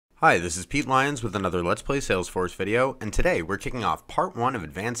Hi, this is Pete Lyons with another Let's Play Salesforce video, and today we're kicking off part 1 of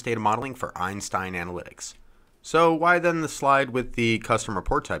Advanced Data Modeling for Einstein Analytics. So why then the slide with the custom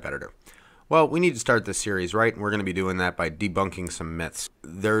report type editor? Well, we need to start this series right, and we're going to be doing that by debunking some myths.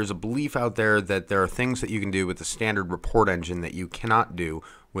 There's a belief out there that there are things that you can do with the standard report engine that you cannot do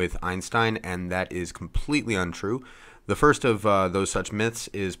with Einstein, and that is completely untrue. The first of those such myths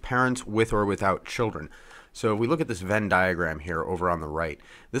is parents with or without children. So if we look at this Venn diagram here over on the right,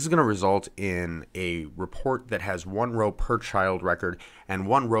 this is going to result in a report that has one row per child record and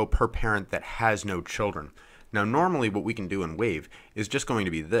one row per parent that has no children. Now normally what we can do in Wave is just going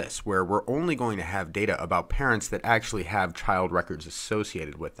to be this, where we're only going to have data about parents that actually have child records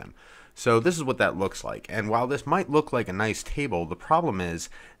associated with them. So this is what that looks like, and while this might look like a nice table, the problem is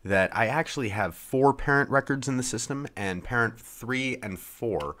that I actually have 4 parent records in the system, and parent 3 and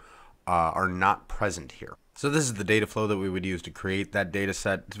 4 are not present here. So this is the data flow that we would use to create that data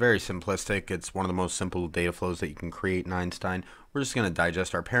set. It's very simplistic. It's one of the most simple data flows that you can create in Einstein. We're just going to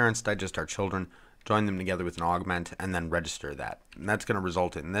digest our parents, digest our children, join them together with an augment, and then register that. And that's going to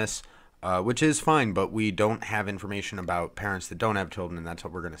result in this, which is fine, but we don't have information about parents that don't have children, and that's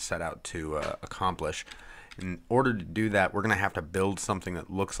what we're going to set out to accomplish. In order to do that, we're going to have to build something that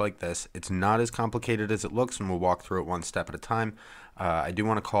looks like this. It's not as complicated as it looks, and we'll walk through it one step at a time. I do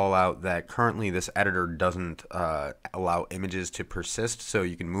want to call out that currently this editor doesn't allow images to persist, so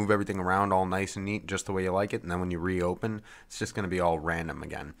you can move everything around all nice and neat just the way you like it, and then when you reopen, it's just going to be all random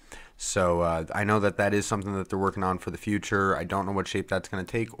again. So I know that that is something that they're working on for the future. I don't know what shape that's going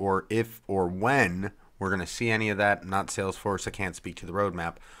to take, or if or when we're going to see any of that. Not Salesforce, I can't speak to the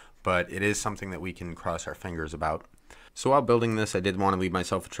roadmap, but it is something that we can cross our fingers about. So while building this, I did want to leave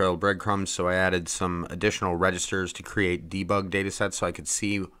myself a trail of breadcrumbs, so I added some additional registers to create debug data sets so I could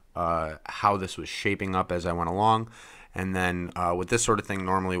see how this was shaping up as I went along. And then with this sort of thing,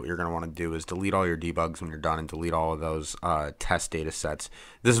 normally what you're going to want to do is delete all your debugs when you're done and delete all of those test data sets.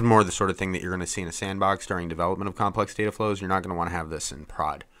 This is more the sort of thing that you're going to see in a sandbox during development of complex data flows. You're not going to want to have this in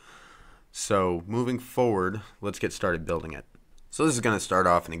prod. So moving forward, let's get started building it. So this is going to start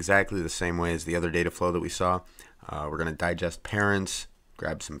off in exactly the same way as the other data flow that we saw. We're going to digest parents,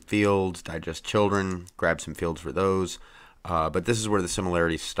 grab some fields, digest children, grab some fields for those. But this is where the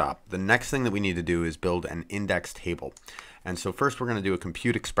similarities stop. The next thing that we need to do is build an index table. And so first we're going to do a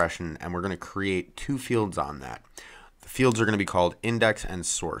compute expression, and we're going to create 2 fields on that. The fields are going to be called index and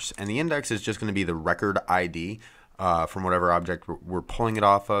source. And the index is just going to be the record ID from whatever object we're pulling it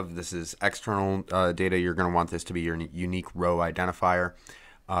off of. This is external data. You're going to want this to be your unique row identifier.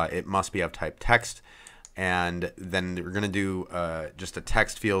 It must be of type text. And then we're going to do just a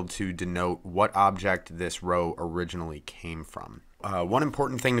text field to denote what object this row originally came from. One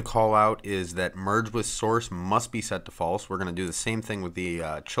important thing to call out is that merge with source must be set to false. We're going to do the same thing with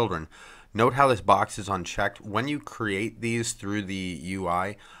the children. Note how this box is unchecked. When you create these through the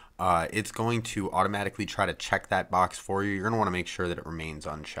UI, it's going to automatically try to check that box for you. You're going to want to make sure that it remains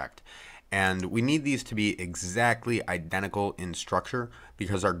unchecked. And we need these to be exactly identical in structure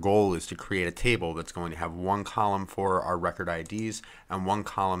because our goal is to create a table that's going to have one column for our record IDs and one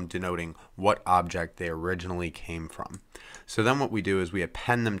column denoting what object they originally came from. So then what we do is we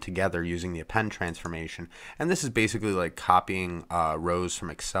append them together using the Append Transformation. And this is basically like copying rows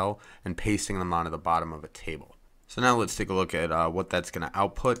from Excel and pasting them onto the bottom of a table. So now let's take a look at what that's going to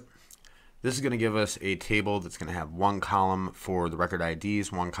output. This is going to give us a table that's going to have one column for the record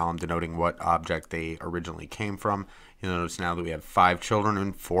IDs, one column denoting what object they originally came from. You'll notice now that we have 5 children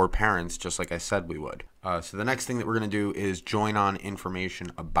and 4 parents, just like I said we would. So the next thing that we're going to do is join on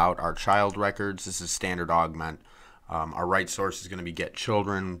information about our child records. This is standard augment. Our write source is going to be get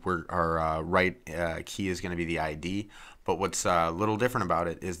children. Our write key is going to be the ID. But what's a little different about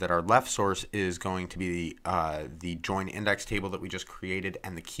it is that our left source is going to be the join index table that we just created,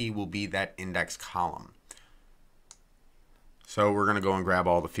 and the key will be that index column. So we're going to go and grab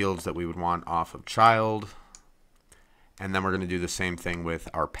all the fields that we would want off of child, and then we're going to do the same thing with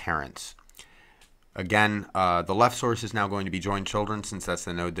our parents. Again, the left source is now going to be join children since that's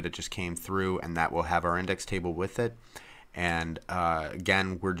the node that it just came through, and that will have our index table with it. And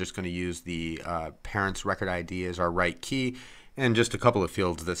again, we're just going to use the parent's record ID as our write key, and just a couple of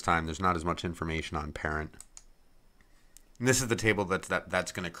fields this time. There's not as much information on parent. And this is the table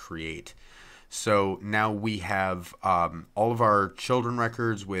that's going to create. So now we have all of our children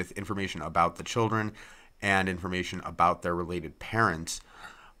records with information about the children and information about their related parents.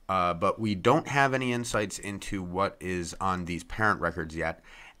 But we don't have any insights into what is on these parent records yet.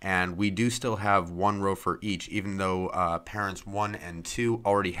 And we do still have one row for each, even though parents 1 and 2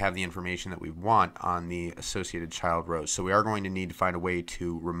 already have the information that we want on the associated child rows. So we are going to need to find a way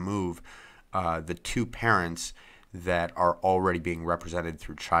to remove the 2 parents that are already being represented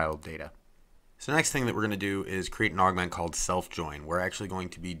through child data. So the next thing that we're going to do is create an augment called self-join. We're actually going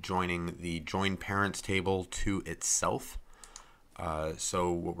to be joining the join parents table to itself.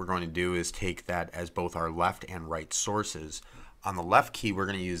 So what we're going to do is take that as both our left and right sources. On the left key, we're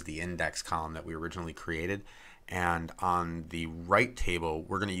going to use the index column that we originally created. And on the right table,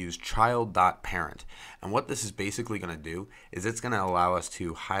 we're going to use child.parent. And what this is basically going to do is it's going to allow us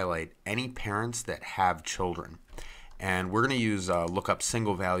to highlight any parents that have children. And we're going to use lookup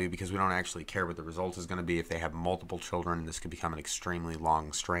single value because we don't actually care what the result is going to be. If they have multiple children, this could become an extremely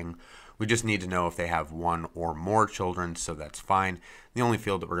long string. We just need to know if they have 1 or more children, so that's fine. The only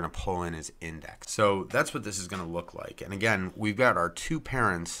field that we're going to pull in is index. So that's what this is going to look like. And again, we've got our 2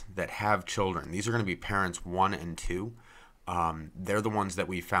 parents that have children. These are going to be parents 1 and 2. They're the ones that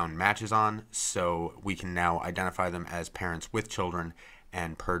we found matches on, so we can now identify them as parents with children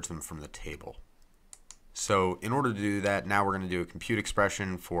and purge them from the table. So in order to do that, now we're going to do a compute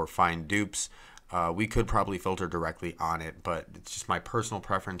expression for find dupes. We could probably filter directly on it, but it's just my personal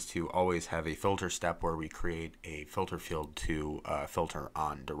preference to always have a filter step where we create a filter field to filter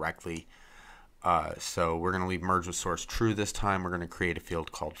on directly. So we're going to leave merge with source true this time. We're going to create a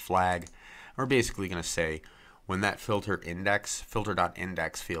field called flag. We're basically going to say when that filter.index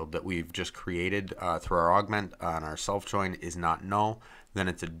field that we've just created through our augment on our self join is not null, then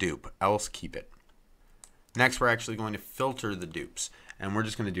it's a dupe, else keep it. Next, we're actually going to filter the dupes, and we're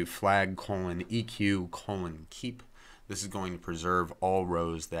just going to do flag : EQ : keep. This is going to preserve all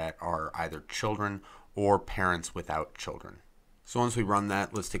rows that are either children or parents without children. So once we run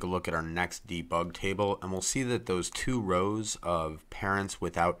that, let's take a look at our next debug table, and we'll see that those 2 rows of parents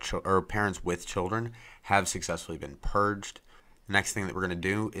without parents with children have successfully been purged. The next thing that we're going to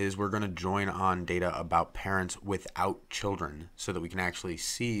do is we're going to join on data about parents without children so that we can actually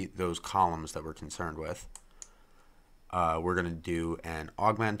see those columns that we're concerned with. We're going to do an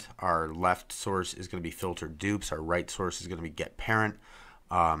augment. Our left source is going to be filter dupes. Our right source is going to be get parent.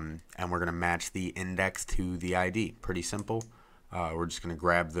 And we're going to match the index to the ID. Pretty simple. We're just going to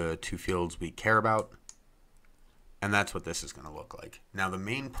grab the 2 fields we care about. And that's what this is going to look like. Now the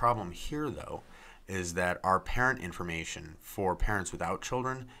main problem here though is that our parent information for parents without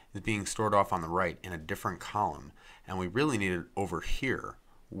children is being stored off on the right in a different column. And we really need it over here,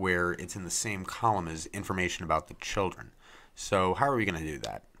 where it's in the same column as information about the children. So how are we going to do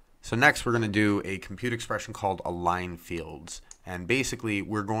that? So next we're going to do a compute expression called align fields. And basically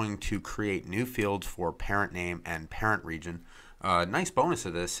we're going to create new fields for parent name and parent region. Nice bonus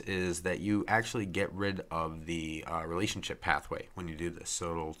of this is that you actually get rid of the relationship pathway when you do this.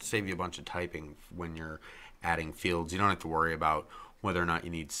 So it'll save you a bunch of typing when you're adding fields. You don't have to worry about whether or not you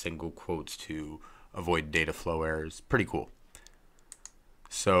need single quotes to avoid data flow errors. Pretty cool.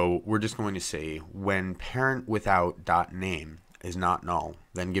 So we're just going to say when parent without .name is not null,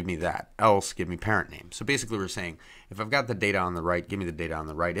 then give me that, else give me parent name. So basically we're saying if I've got the data on the right, give me the data on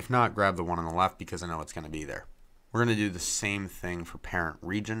the right. If not, grab the one on the left because I know it's going to be there. We're going to do the same thing for parent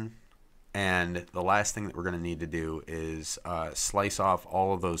region. And the last thing that we're going to need to do is slice off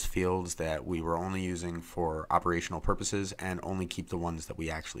all of those fields that we were only using for operational purposes and only keep the ones that we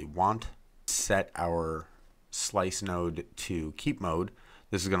actually want. Set our slice node to keep mode.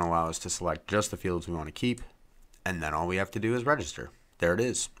 This is going to allow us to select just the fields we want to keep, and then all we have to do is register. There it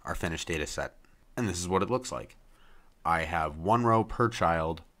is, our finished data set. And this is what it looks like. I have 1 row per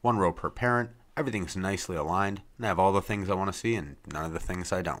child, 1 row per parent, everything's nicely aligned, and I have all the things I want to see and none of the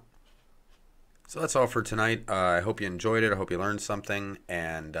things I don't. So that's all for tonight. I hope you enjoyed it. I hope you learned something,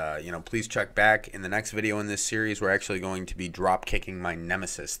 and please check back in the next video in this series. We're actually going to be drop kicking my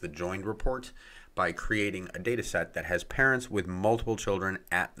nemesis, the joined report, by creating a data set that has parents with multiple children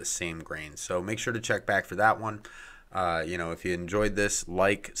at the same grain. So make sure to check back for that one. If you enjoyed this,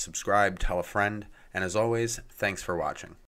 like, subscribe, tell a friend, and as always, thanks for watching.